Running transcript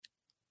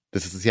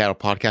This is the Seattle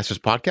Podcasters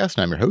Podcast,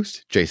 and I'm your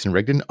host, Jason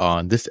Rigdon.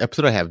 On this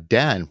episode, I have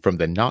Dan from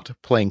the Not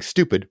Playing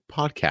Stupid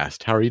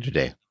podcast. How are you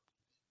today?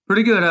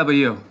 Pretty good. How about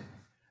you?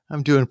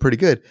 I'm doing pretty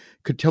good.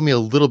 Could you tell me a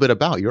little bit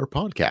about your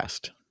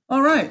podcast?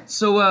 All right.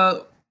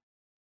 So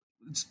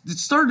it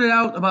started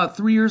out about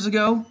 3 years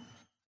ago.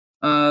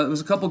 It was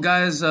a couple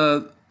guys,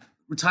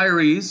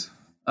 retirees,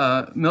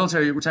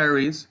 military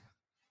retirees,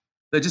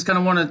 that just kind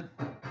of want to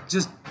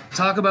just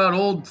talk about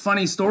old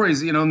funny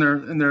stories, you know,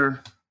 in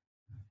their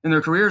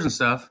careers and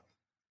stuff.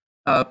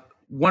 The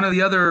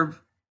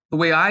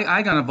way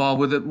I got involved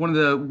with it, one of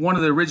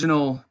the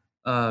original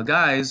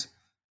guys,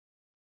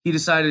 he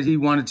decided he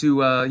wanted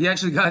to. He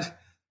actually got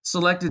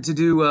selected to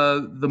do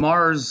the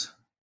Mars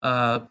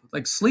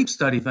like sleep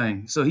study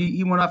thing. So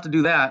he went off to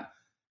do that.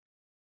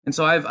 And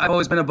so I've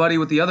always been a buddy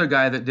with the other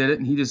guy that did it,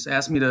 and he just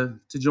asked me to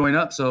join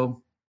up.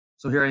 So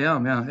here I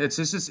am. Yeah, it's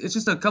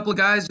just a couple of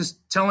guys just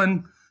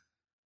telling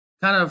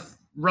kind of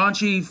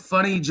raunchy,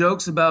 funny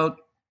jokes about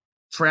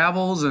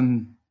travels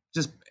and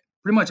just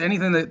pretty much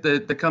anything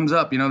that comes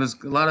up. You know, there's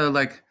a lot of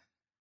like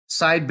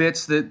side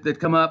bits that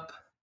come up.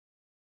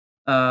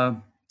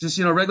 Just,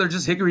 you know, regular,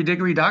 just hickory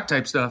dickory dock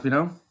type stuff, you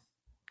know?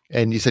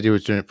 And you said you were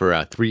doing it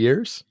for 3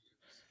 years?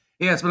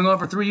 Yeah, it's been going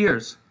for 3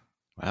 years.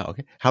 Wow.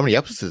 Okay. How many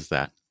episodes is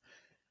that?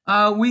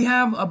 We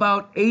have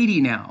about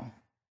 80 now.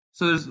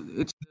 So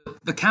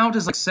the count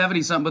is like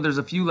 70 something, but there's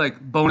a few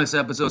like bonus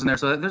episodes in there.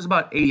 So there's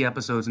about 80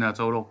 episodes now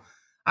total.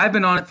 I've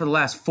been on it for the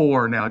last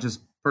 4 now,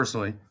 just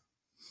personally.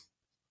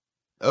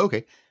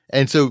 Okay.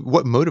 And so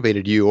what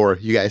motivated you or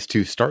you guys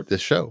to start this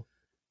show?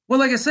 Well,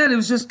 like I said, it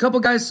was just a couple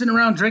guys sitting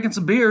around drinking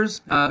some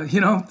beers,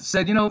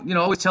 said,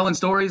 always telling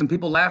stories and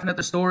people laughing at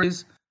their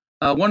stories.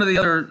 One of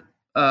the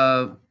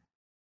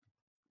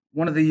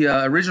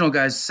original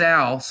guys,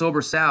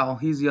 Sober Sal,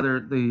 he's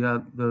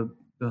the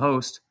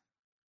host.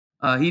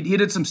 He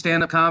did some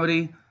stand-up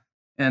comedy,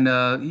 and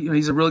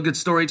he's a really good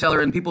storyteller.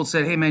 And people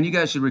said, "Hey, man, you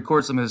guys should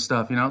record some of this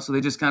stuff," you know. So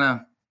they just kind of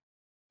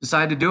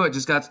decided to do it.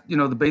 Just got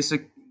the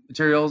basic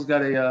materials.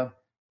 Got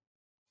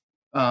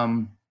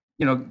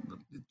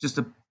just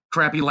a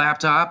crappy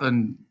laptop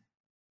and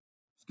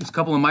just a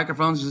couple of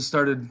microphones. Just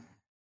started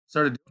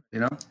doing it, you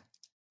know.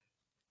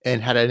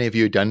 And had any of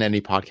you done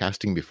any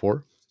podcasting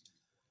before?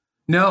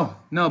 No,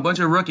 a bunch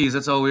of rookies.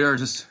 That's all we are.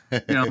 Just,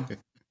 you know.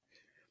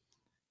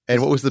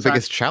 And what was the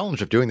biggest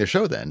challenge of doing the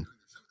show then?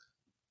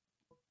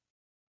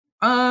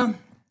 Talking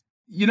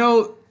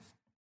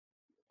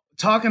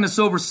to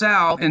Sober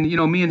Sal and,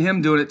 me and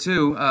him doing it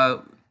too,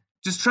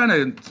 just trying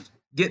to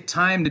get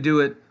time to do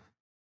it,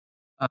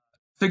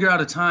 figure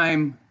out a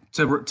time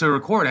to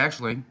record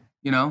actually,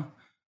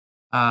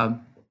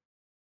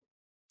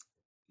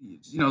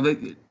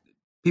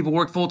 people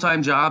work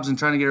full-time jobs and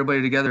trying to get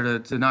everybody together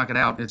to knock it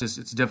out. It's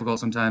difficult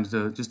sometimes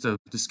to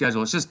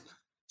schedule. It's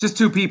just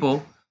two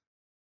people,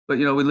 but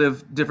we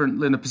live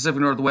different in the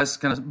Pacific Northwest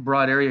kind of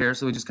broad area here.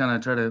 So we just kind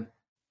of try to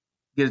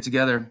get it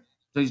together.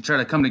 So you try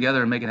to come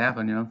together and make it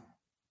happen,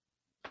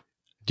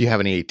 Do you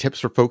have any tips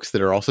for folks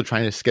that are also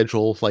trying to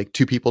schedule like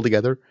two people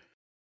together?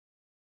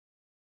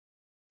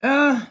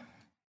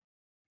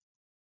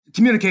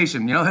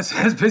 Communication, that's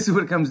basically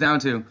what it comes down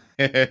to.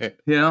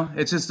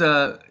 It's just,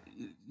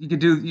 you could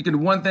do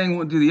one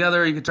thing, do the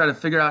other. You could try to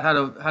figure out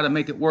how to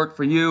make it work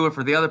for you or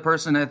for the other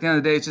person. At the end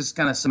of the day, it's just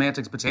kind of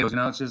semantics potatoes.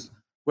 It's just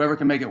whoever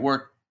can make it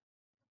work.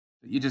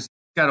 You just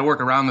got to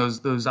work around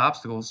those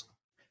obstacles.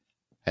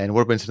 And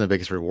what have been some of the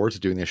biggest rewards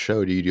of doing this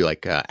show? Do you do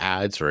like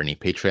ads or any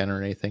Patreon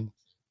or anything?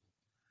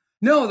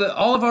 No,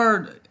 all of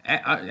our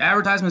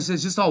advertisements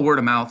is just all word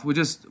of mouth.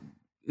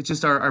 It's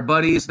just our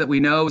buddies that we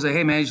know say,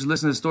 "Hey man, you should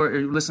listen to this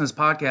story or listen to this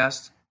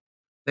podcast."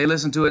 They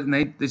listen to it and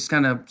they just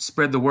kind of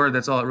spread the word.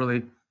 That's all it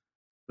really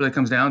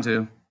comes down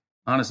to,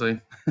 honestly.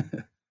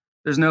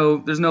 There's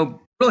no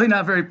really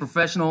not very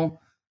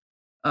professional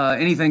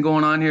anything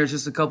going on here. It's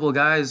just a couple of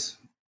guys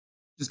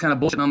just kind of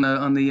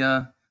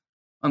bullshitting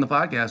on the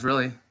podcast,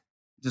 really.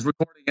 Just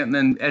recording it and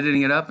then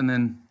editing it up and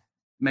then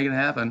making it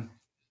happen.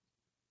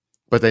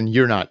 But then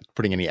you're not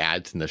putting any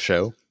ads in the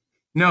show?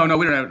 No,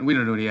 we don't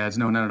do any ads.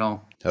 No, not at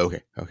all.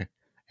 Okay.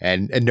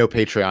 And no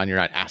Patreon, you're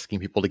not asking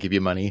people to give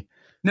you money?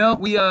 No,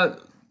 we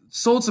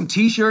sold some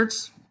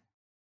T-shirts,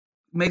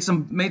 made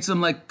some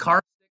like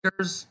car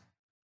stickers,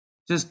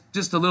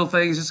 just the little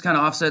things, just kind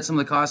of offset some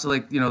of the costs of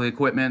like, the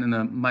equipment and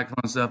the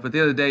microphone stuff. But the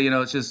other day,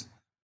 it's just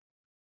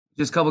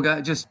a couple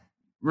guys just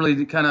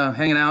really kind of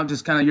hanging out,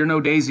 just kind of you're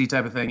no Daisy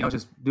type of thing.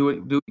 Just do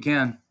what you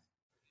can.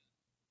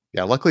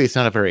 Yeah, luckily it's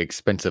not a very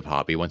expensive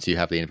hobby. Once you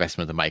have the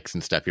investment of the mics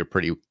and stuff, you're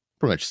pretty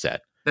much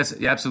set. That's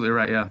absolutely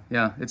right.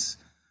 Yeah.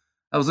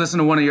 I was listening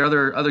to one of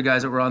your other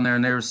guys that were on there,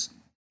 and they were just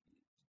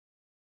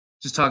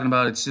talking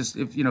about it's just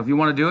if you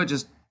want to do it,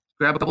 just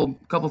grab a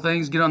couple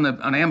things, get on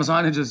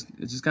Amazon, and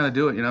just kind of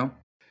do it.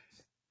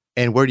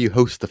 And where do you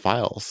host the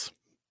files?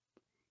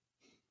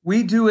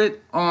 We do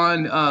it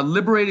on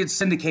Liberated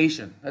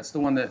Syndication. That's the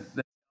one that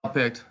I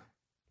picked.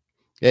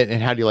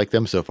 And how do you like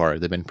them so far?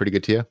 They've been pretty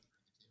good to you?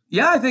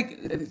 Yeah, I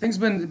think things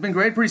been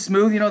great, pretty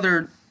smooth.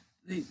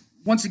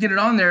 once you get it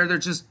on there, they're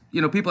just,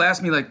 people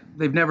ask me like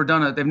they've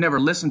never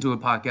listened to a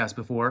podcast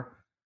before.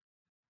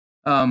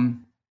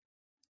 And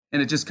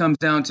it just comes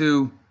down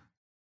to,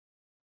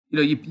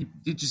 you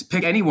just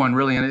pick anyone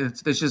really, and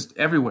it's just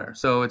everywhere.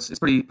 So it's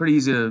pretty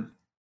easy to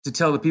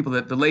tell the people,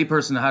 that the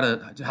layperson, how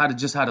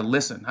to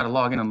listen, how to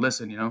log in and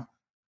listen, And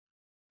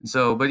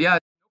so, but yeah,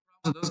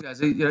 those guys,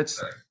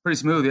 it's pretty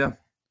smooth. Yeah.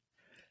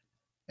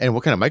 And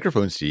what kind of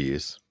microphones do you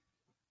use?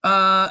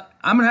 I'm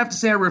going to have to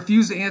say I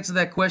refuse to answer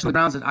that question on the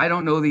grounds that I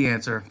don't know the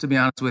answer, to be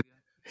honest with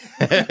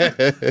you.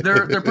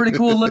 They're pretty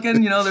cool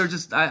looking, they're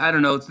just, I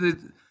don't know. It's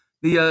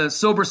the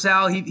Sober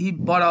Sal, he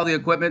bought all the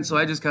equipment. So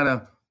I just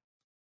I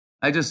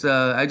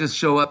just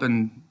show up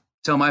and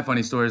tell my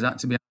funny stories, not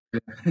to be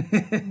honest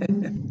with you.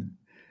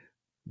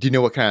 Do you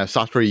know what kind of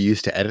software you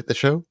use to edit the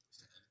show?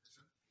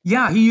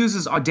 Yeah, he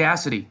uses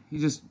Audacity. He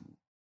just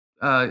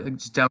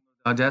downloads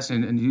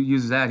Audacity and he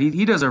uses that.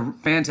 He does a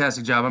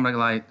fantastic job. I'm not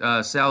gonna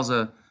lie. Sal's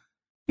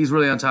he's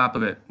really on top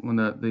of it when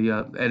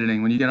the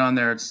editing. When you get on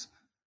there, it's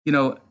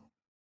I've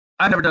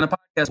never done a podcast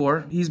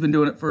before. He's been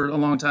doing it for a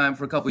long time,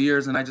 for a couple of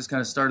years, and I just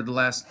kind of started the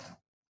last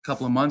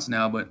couple of months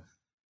now. But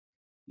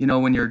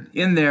when you're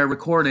in there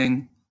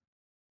recording,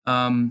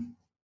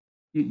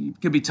 you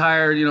could be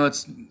tired.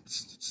 It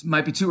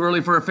might be too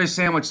early for a fish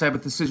sandwich type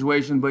of the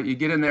situation, but you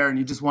get in there and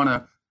you just want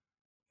to.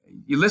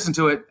 You listen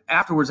to it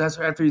afterwards. That's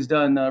after he's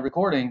done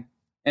recording,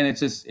 and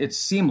it's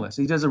seamless.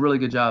 He does a really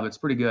good job. It's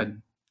pretty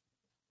good.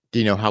 Do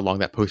you know how long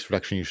that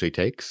post-production usually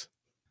takes?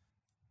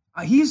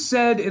 He's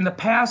said in the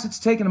past it's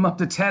taken him up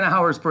to 10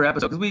 hours per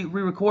episode, because we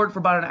record for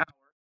about an hour.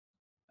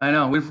 I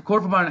know we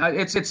record for about an hour.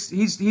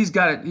 He's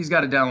got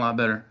it down a lot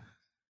better.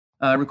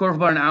 Record for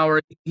about an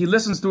hour. He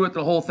listens through it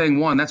the whole thing.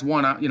 That's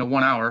 1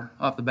 hour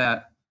off the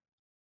bat.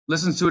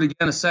 Listens to it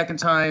again a second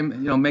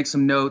time, makes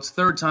some notes,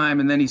 third time,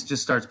 and then he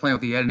just starts playing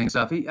with the editing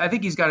stuff. I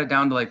think he's got it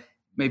down to like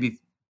maybe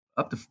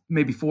up to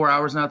 4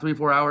 hours now,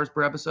 3-4 hours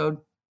per episode.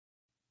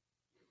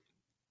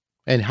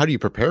 And how do you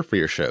prepare for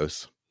your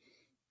shows?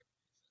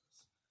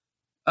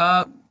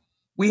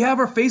 We have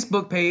our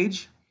Facebook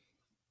page,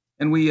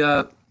 and we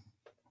just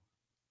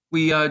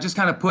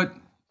kind of put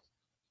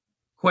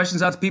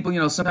questions out to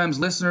people. Sometimes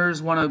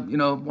listeners want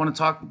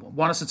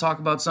us to talk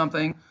about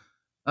something.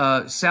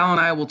 Sal and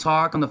I will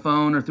talk on the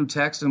phone or through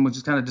text, and we'll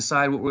just kind of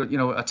decide what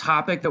we're, a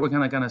topic that we're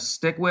going to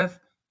stick with.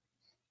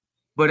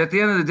 But at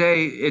the end of the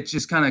day, it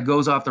just kind of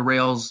goes off the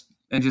rails,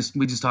 and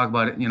we just talk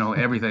about it,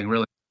 everything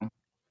really.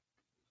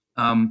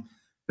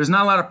 There's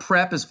not a lot of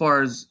prep as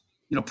far as,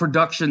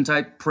 production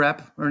type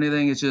prep or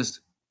anything. It's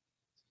just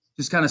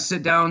kind of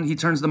sit down. He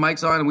turns the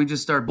mics on and we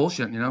just start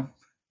bullshitting,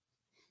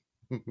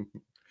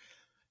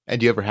 And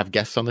do you ever have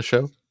guests on the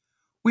show?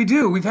 We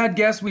do. We've had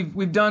guests.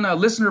 We've done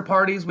listener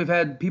parties. We've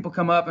had people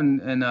come up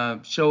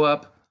and show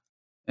up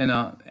and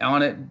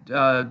on it.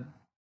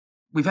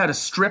 We've had a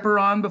stripper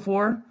on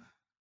before.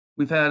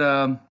 We've had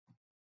a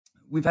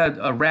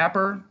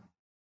rapper.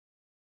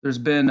 There's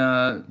been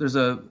there's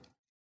a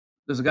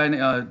guy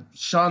named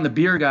Sean the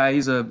Beer Guy.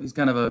 He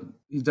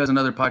does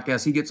another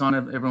podcast. He gets on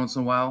every once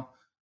in a while.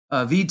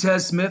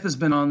 Vitez Smith has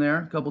been on there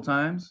a couple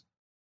times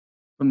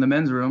from the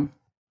men's room.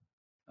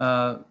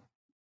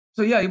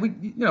 So yeah, we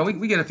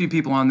get a few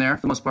people on there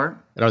for the most part.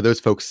 And are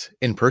those folks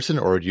in person,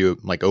 or do you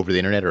like over the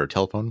internet or a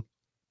telephone?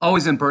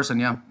 Always in person,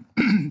 yeah.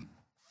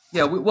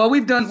 Yeah,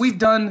 we've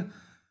done.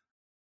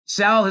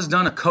 Sal has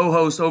done a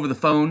co-host over the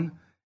phone,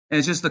 and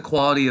it's just the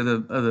quality of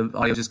the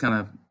audio it's kind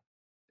of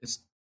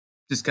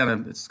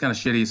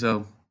shitty.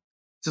 So it's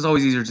just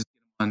always easier to just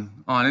get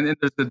on, and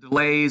there's the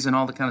delays and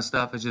all the kind of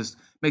stuff. It just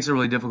makes it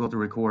really difficult to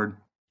record.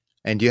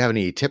 And do you have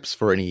any tips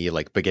for any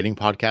like beginning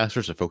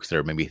podcasters or folks that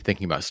are maybe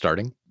thinking about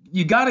starting?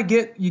 You got to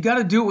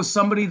do it with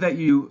somebody that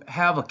you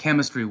have a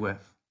chemistry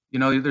with.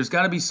 There's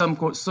got to be some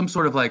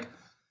sort of like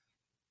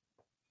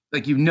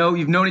you've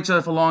known each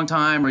other for a long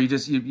time, or you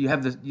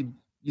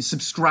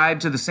subscribe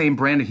to the same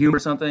brand of humor or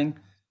something.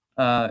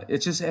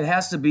 It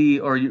has to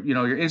be, or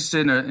you're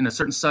interested in a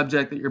certain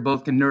subject that you're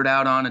both can nerd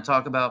out on and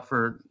talk about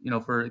for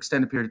an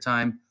extended period of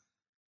time.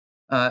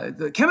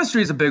 The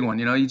chemistry is a big one.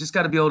 You just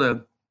got to be able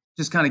to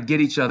just kind of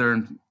get each other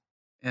and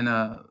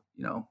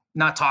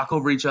not talk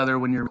over each other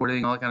when you're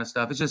recording, all that kind of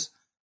stuff. It's just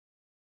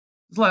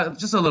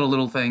a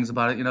little things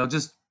about it,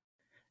 just.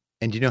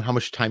 And do you know how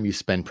much time you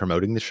spend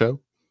promoting the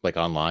show, like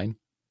online?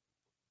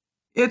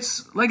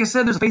 It's like I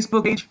said, there's a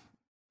Facebook page,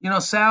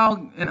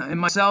 Sal and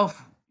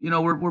myself,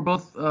 we're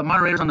both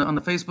moderators on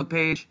the Facebook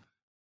page.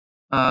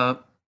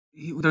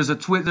 There's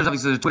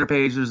obviously a Twitter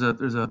page. There's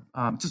a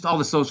just all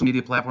the social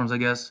media platforms, I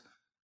guess.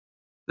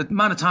 The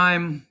amount of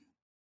time,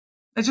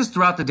 it's just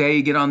throughout the day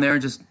you get on there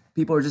and just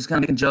people are just kind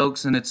of making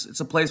jokes, and it's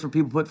a place where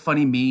people put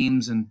funny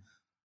memes, and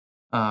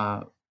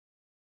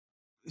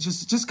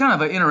it's just kind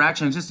of an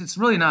interaction. It's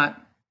really not,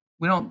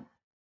 we don't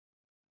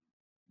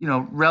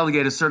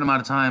relegate a certain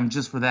amount of time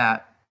just for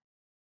that.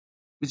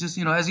 It's just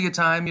as you get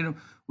time,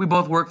 we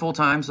both work full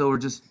time, so we're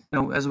just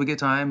as we get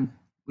time,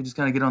 we just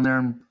kind of get on there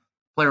and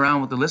play around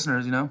with the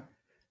listeners.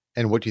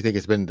 And what do you think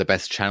has been the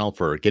best channel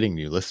for getting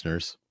new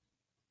listeners?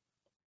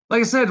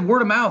 Like I said,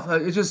 word of mouth.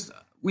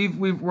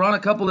 we're on a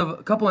couple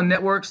of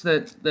networks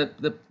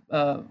that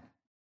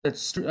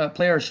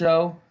play our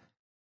show.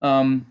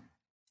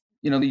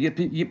 You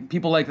get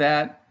people like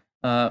that,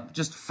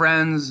 just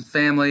friends,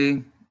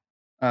 family.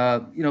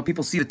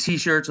 People see the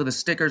T-shirts or the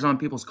stickers on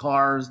people's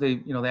cars. They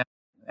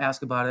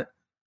ask about it.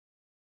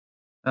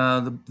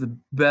 The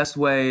best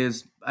way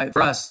is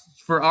for us,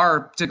 for our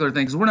particular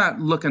thing, because we're not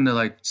looking to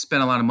like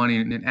spend a lot of money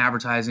in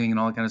advertising and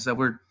all that kind of stuff.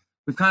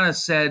 We've kind of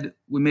said,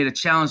 we made a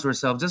challenge to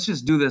ourselves. Let's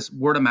just do this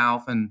word of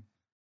mouth and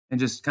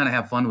just kind of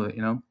have fun with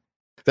it,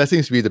 That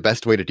seems to be the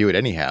best way to do it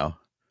anyhow.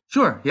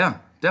 Sure. Yeah,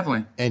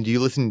 definitely. And do you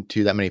listen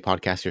to that many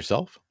podcasts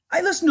yourself?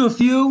 I listen to a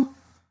few.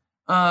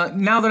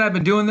 Now that I've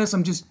been doing this,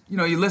 I'm just,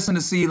 you listen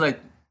to see like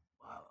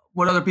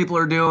what other people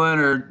are doing,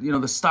 or,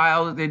 the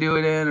style that they do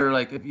it in, or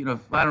like, if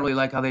I don't really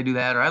like how they do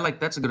that, or I like,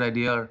 that's a good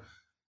idea, or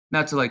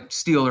not to like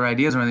steal their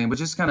ideas or anything, but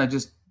just kind of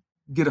just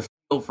get a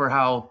feel for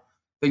how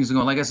things are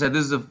going. Like I said,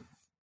 this is the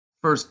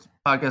first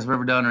podcast I've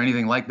ever done or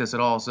anything like this at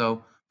all.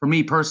 So for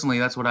me personally,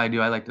 that's what I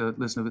do. I like to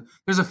listen to it.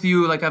 There's a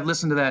few, like I've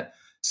listened to that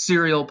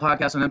Serial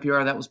podcast on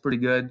NPR. That was pretty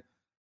good.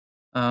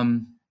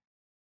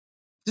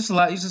 Just a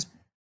lot. You just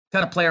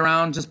kind of play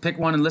around, just pick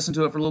one and listen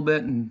to it for a little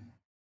bit. And,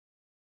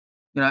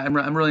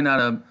 I'm really not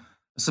a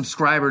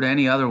subscriber to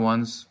any other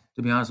ones,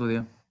 to be honest with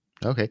you.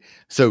 Okay.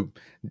 So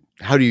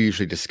how do you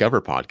usually discover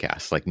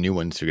podcasts, like new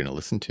ones you're going to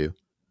listen to?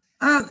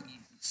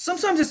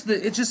 Sometimes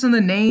it's just in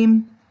the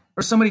name,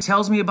 or somebody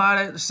tells me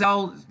about it.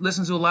 Sal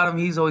listens to a lot of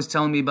them. He's always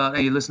telling me about,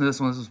 hey, you listen to this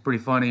one. This was pretty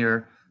funny.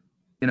 Or,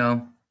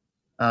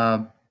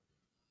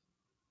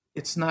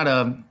 it's not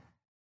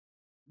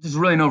there's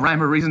really no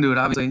rhyme or reason to it,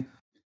 obviously.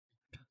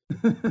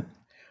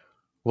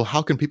 Well,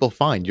 how can people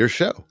find your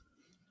show?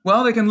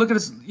 Well, they can look at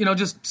us,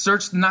 just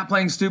search the Not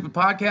Playing Stupid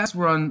podcast.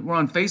 We're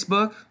on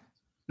Facebook,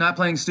 Not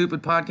Playing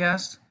Stupid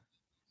podcast.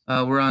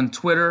 We're on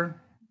Twitter,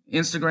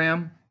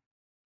 Instagram,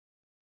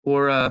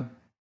 or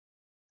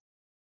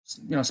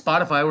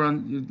Spotify. We're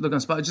on, you look on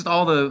Spotify, just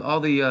all the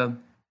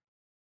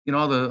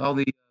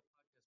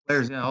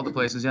players, yeah, all the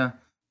places, yeah.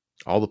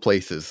 All the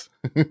places.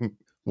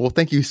 Well,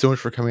 thank you so much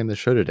for coming on the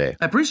show today.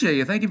 I appreciate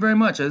you. Thank you very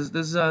much.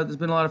 This has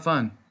been a lot of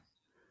fun.